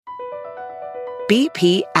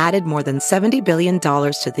BP added more than $70 billion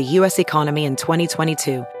to the U.S. economy in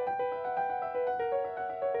 2022.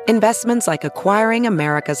 Investments like acquiring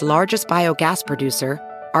America's largest biogas producer,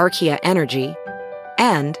 Archaea Energy,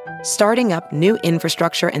 and starting up new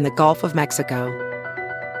infrastructure in the Gulf of Mexico.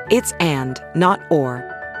 It's and, not or.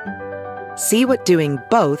 See what doing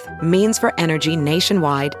both means for energy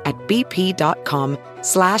nationwide at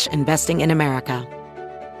bp.com/investing in America.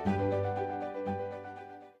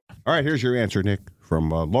 All right, here's your answer, Nick,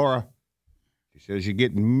 from Laura. She says you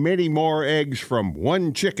get many more eggs from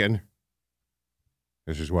one chicken.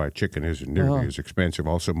 This is why chicken isn't nearly as expensive.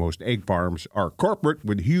 Also, most egg farms are corporate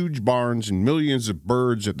with huge barns and millions of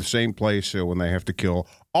birds at the same place. So when they have to kill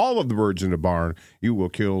all of the birds in the barn, you will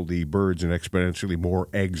kill the birds and exponentially more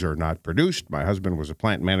eggs are not produced. My husband was a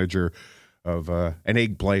plant manager of an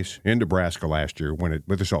egg place in Nebraska last year when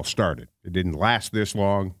this all started. It didn't last this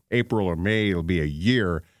long. April or May, it'll be a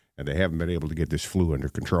year, and they haven't been able to get this flu under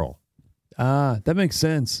control. That makes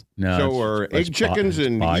sense. No, so are egg chickens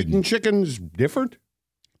and eating chickens different?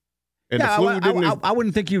 And yeah, the flu I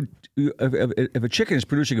wouldn't think if a chicken is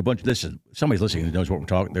producing a bunch of this, somebody's listening who knows what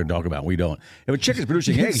they're talking about. We don't. If a chicken is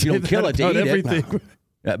producing eggs, you don't kill it to eat everything. It.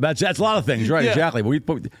 Yeah, that's a lot of things, right? Yeah. Exactly.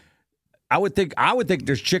 But I would think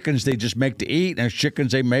there's chickens they just make to eat, and there's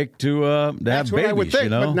chickens they make to have babies. What I would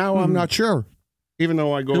think, but now I'm not sure. Even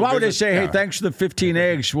though I go. Why would they say, "Hey, thanks for the 15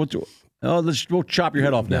 eggs. We'll chop your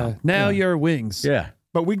head off now." Now your wings. Yeah,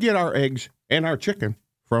 but we get our eggs and our chicken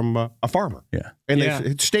from a farmer. Yeah. And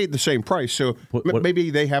it stayed the same price. So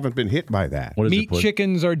maybe they haven't been hit by that. Meat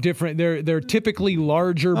chickens are different. They're typically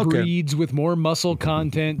larger breeds with more muscle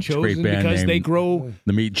content chosen because they grow.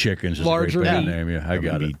 The meat chickens is larger a great band name. Yeah, I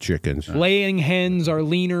got it. Meat chickens. Laying hens are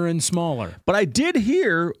leaner and smaller. But I did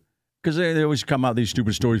hear, because they always come out these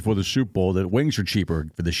stupid stories before the Super Bowl, that wings are cheaper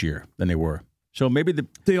for this year than they were. So maybe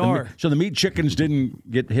they are. So the meat chickens didn't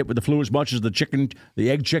get hit with the flu as much as the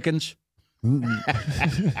egg chickens.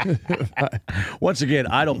 Once again,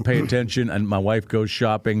 I don't pay attention, and my wife goes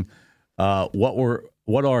shopping.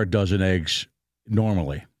 What are a dozen eggs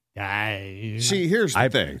normally? See, here's the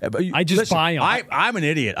thing. I just buy them. I'm an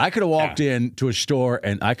idiot. I could have walked into a store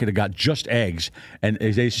and I could have got just eggs, and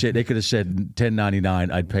they could have said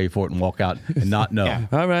 $10.99. I'd pay for it and walk out and not know.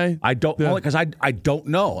 All right. I don't know because I don't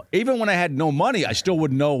know. Even when I had no money, I still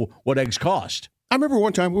wouldn't know what eggs cost. I remember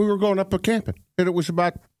one time we were going up a camping, and it was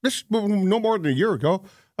about no more than a year ago.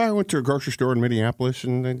 I went to a grocery store in Minneapolis,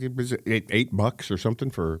 and it was $8 or something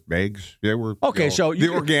for eggs. They were so the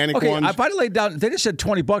organic ones. If I'd laid down, they just said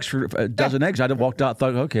 $20 for a dozen eggs. I'd have walked out,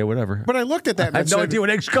 thought, okay, whatever. But I looked at that. And I had no idea what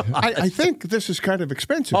eggs cost. I think this is kind of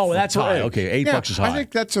expensive. Oh, that's high. Okay, $8 is high. I think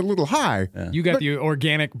that's a little high. Yeah. You got the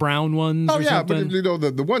organic brown ones. Oh yeah, but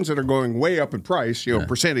the ones that are going way up in price,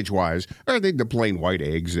 percentage wise, are they the plain white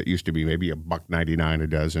eggs that used to be maybe $1.99 a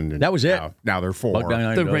dozen? And that was it. Now they're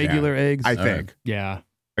 $4. The regular eggs, I think. Yeah.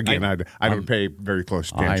 Again, I don't pay very close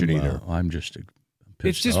attention either. I'm just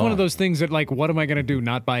it's just one of those things that, like, what am I going to do?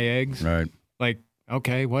 Not buy eggs? Right. Like,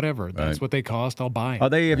 okay, whatever. That's what they cost. I'll buy it. Are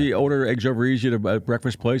they? If you order eggs over easy at a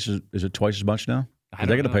breakfast place, is it twice as much now? Are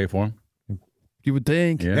they going to pay for them? You would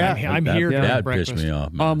think. Yeah, I'm here. That pissed me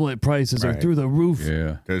off. Man. Omelet prices are through the roof.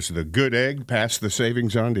 Yeah. Does the good egg pass the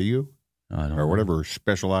savings on to you? I don't know. Or whatever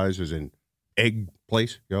specializes in egg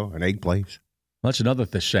place, an egg place? That's another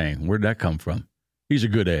saying. Where'd that come from? He's a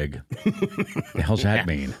good egg. The hell's that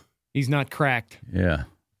mean? He's not cracked. Yeah.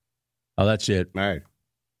 Oh, that's it. All right.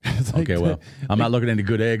 Okay, well, I'm not looking into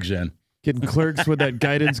good eggs then. Getting clerks with that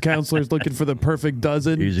guidance counselors looking for the perfect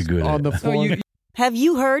dozen. He's a good on egg. the floor. Have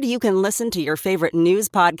you heard you can listen to your favorite news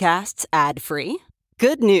podcasts ad-free?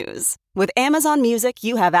 Good news. With Amazon Music,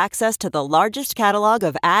 you have access to the largest catalog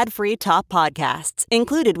of ad-free top podcasts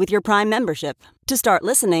included with your Prime membership. To start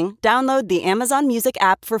listening, download the Amazon Music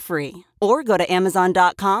app for free or go to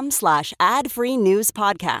amazon.com/ad-free news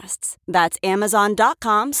podcasts. That's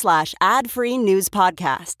amazon.com/ad-free news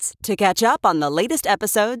podcasts to catch up on the latest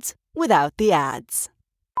episodes without the ads.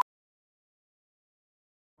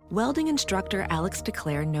 Welding instructor Alex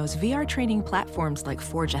DeClaire knows VR training platforms like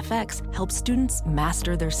Forge FX help students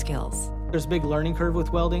master their skills. There's a big learning curve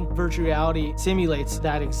with welding. Virtual reality simulates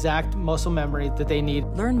that exact muscle memory that they need.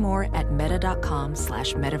 Learn more at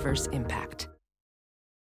meta.com/metaverseimpact.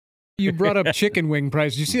 You brought up chicken wing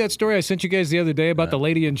price. Did you see that story I sent you guys the other day about the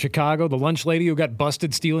lady in Chicago, the lunch lady who got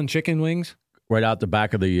busted stealing chicken wings? Right out the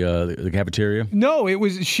back of the cafeteria? No, it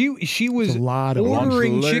was she was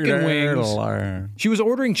ordering chicken wings. She was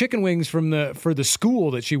ordering chicken wings for the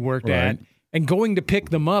school that she worked at, and going to pick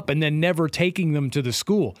them up and then never taking them to the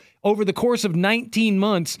school. Over the course of 19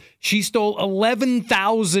 months, she stole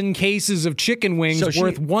 11,000 cases of chicken wings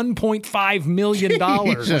worth $1.5 million.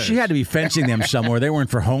 Well, she had to be fencing them somewhere. They weren't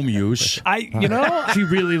for home use. She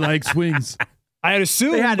really likes wings. I'd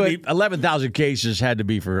assume. They had to be 11,000 cases had to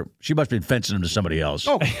be for. She must have been fencing them to somebody else.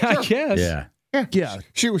 Oh, sure. I guess. Yeah.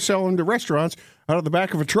 She was selling to restaurants out of the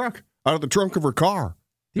back of a truck, out of the trunk of her car.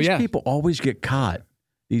 These people always get caught.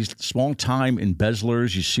 These small-time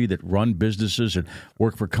embezzlers you see that run businesses and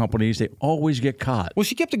work for companies, they always get caught. Well,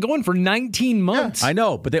 she kept it going for 19 months. Yeah, I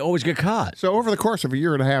know, but they always get caught. So over the course of a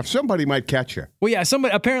year and a half, somebody might catch you. Well, yeah,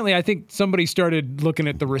 apparently I think somebody started looking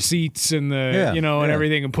at the receipts and and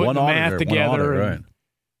everything and putting the math together. Right.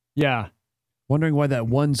 Yeah. Wondering why that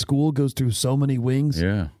one school goes through so many wings.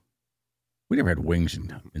 Yeah. We never had wings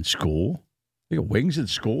in school. You got wings in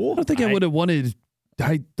school? I don't think I would have wanted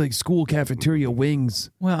like school cafeteria wings.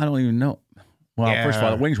 Well, I don't even know. Well, first of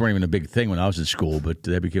all, the wings weren't even a big thing when I was in school, but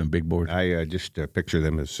they became a big board. I just picture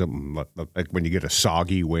them as something like when you get a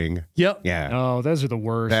soggy wing. Yep. Yeah. Oh, those are the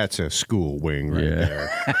worst. That's a school wing right there.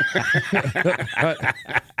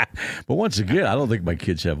 But once again, I don't think my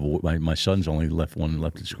kids have. My son's only left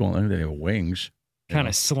at school. I don't think they have wings. Kind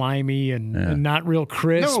of slimy and not real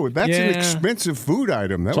crisp. No, that's an expensive food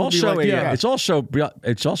item. That it's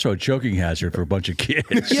also a choking hazard for a bunch of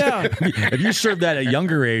kids. Yeah. If you serve that at a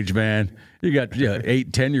younger age, man, you got 8,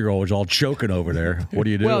 10-year-olds all choking over there. What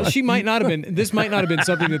do you do? Well, this might not have been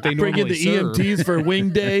something that they normally bring in the serve. EMTs for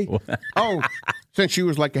wing day. Since she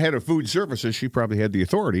was like the head of food services, she probably had the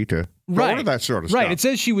authority to order that sort of stuff. Right. It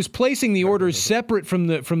says she was placing the orders separate from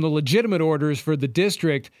the legitimate orders for the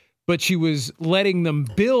district, but she was letting them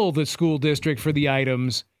bill the school district for the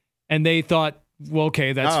items, and they thought, well,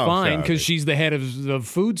 okay, that's fine because she's the head of the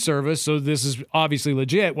food service, so this is obviously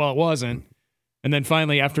legit. Well, it wasn't. And then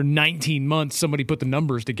finally, after 19 months, somebody put the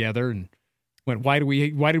numbers together and went, why did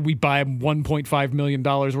we buy $1.5 million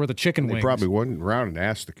worth of chicken wings? They probably went around and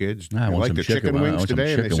asked the kids, I want like some the chicken wings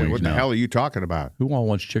today? And they said, what the hell are you talking about? Who all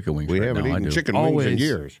wants chicken wings? We right haven't now? eaten chicken wings in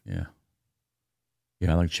years. Yeah.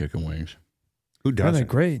 Yeah, I like chicken wings. Who doesn't? They're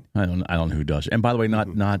great. I don't know who does. And by the way, not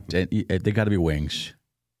they got to be wings.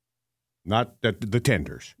 Not the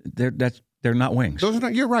tenders. They're not wings. Those are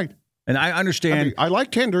not. You're right. And I understand. I like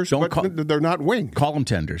tenders, but they're not wings. Call them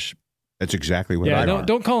tenders. That's exactly what I are.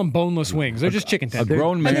 Don't call them boneless wings. They're just chicken tenders. A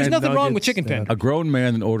grown man. And there's nothing wrong with chicken tenders. A grown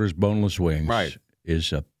man that orders boneless wings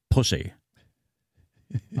is a pussy.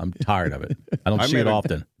 I'm tired of it. I don't see it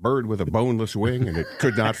often. Bird with a boneless wing, and it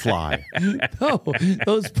could not fly. Oh,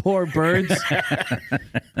 those poor birds.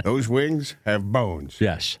 Those wings have bones.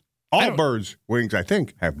 Yes. All birds' wings, I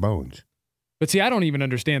think, have bones. But see, I don't even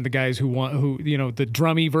understand the guys who the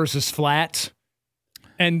drummy versus flats.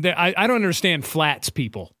 And I don't understand flats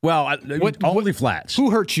people. Well, only flats.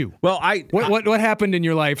 Who hurt you? Well, what happened in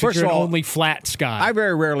your life? First that you're of all, an only flats guy. I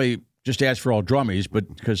very rarely just ask for all drummies, but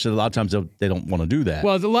because a lot of times they don't want to do that.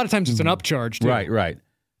 Well, a lot of times it's an upcharge too. Right.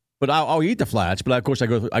 But I'll eat the flats, but of course I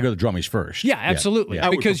go the drummies first. Yeah, absolutely. Yeah.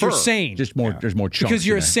 Because you're sane. There's more chunks. Because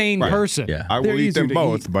you're a sane person. Yeah. I will eat them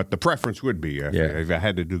both, but the preference would be if I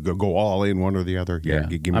had to go all in one or the other. Yeah.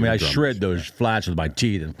 Give me I shred those flats with my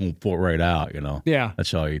teeth and pull it right out. Yeah.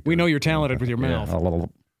 That's how I eat. We know you're talented with your mouth.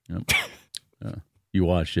 You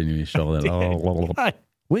watched, didn't you? You saw that.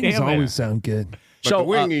 Wings always sound good. But the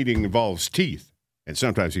wing eating involves teeth, and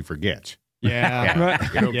sometimes he forgets. Yeah.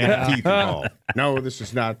 You don't get teeth involved. No, this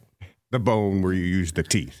is not the bone where you use the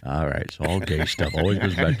teeth. All right. It's all gay stuff. Always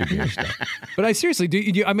goes back to gay stuff. But I seriously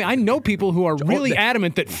do. I know people who are really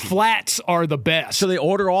adamant that flats are the best. So they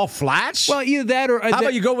order all flats? Well, either that or how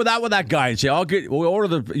about you go with that guy and say,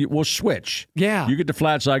 we'll switch. Yeah. You get the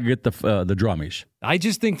flats, I get the drummies. I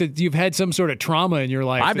just think that you've had some sort of trauma in your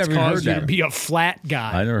life that's caused you to be a flat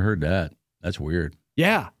guy. I never heard that. That's weird.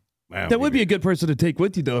 Yeah. Well, that would be a good person to take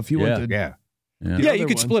with you, though, if you wanted. Yeah. Yeah, you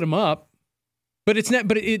could split them up. But it's not.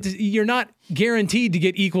 But you're not guaranteed to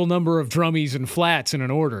get equal number of drummies and flats in an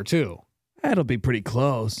order, too. That'll be pretty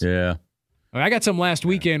close. Yeah. I got some last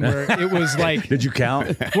weekend where it was like. Did you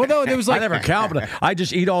count? Well, no, there was like. I never count, but I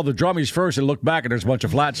just eat all the drummies first and look back, and there's a bunch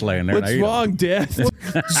of flats laying there. What's wrong, Dad?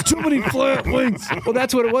 There's too many flat wings. Well,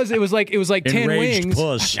 that's what it was. It was like 10 wings.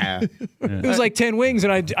 Puss. It was like 10 wings,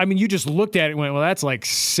 and I mean, you just looked at it and went, "Well, that's like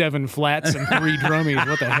 7 flats and 3 drummies.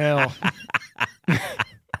 What the hell?"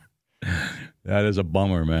 That is a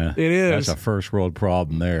bummer, man. It is. That's a first world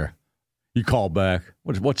problem there. You call back.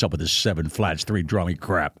 What's up with this 7 flats, 3 drummy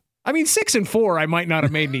crap? I mean, 6 and 4, I might not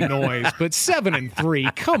have made any noise, but 7 and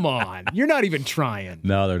 3, come on. You're not even trying.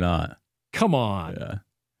 No, they're not. Come on.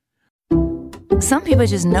 Yeah. Some people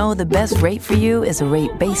just know the best rate for you is a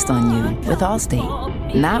rate based on you with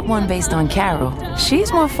Allstate, not one based on Carol.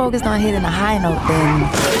 She's more focused on hitting a high note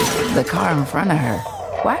than the car in front of her.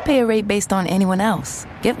 Why pay a rate based on anyone else?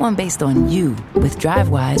 Get one based on you with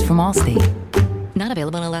DriveWise from Allstate. Not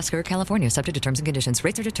available in Alaska or California, subject to terms and conditions.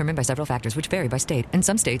 Rates are determined by several factors, which vary by state. In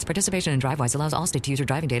some states, participation in DriveWise allows Allstate to use your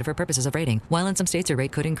driving data for purposes of rating. While in some states, your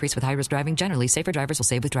rate could increase with high-risk driving. Generally, safer drivers will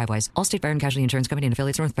save with DriveWise. Allstate Fire and Casualty Insurance Company and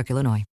affiliates, Northbrook, Illinois.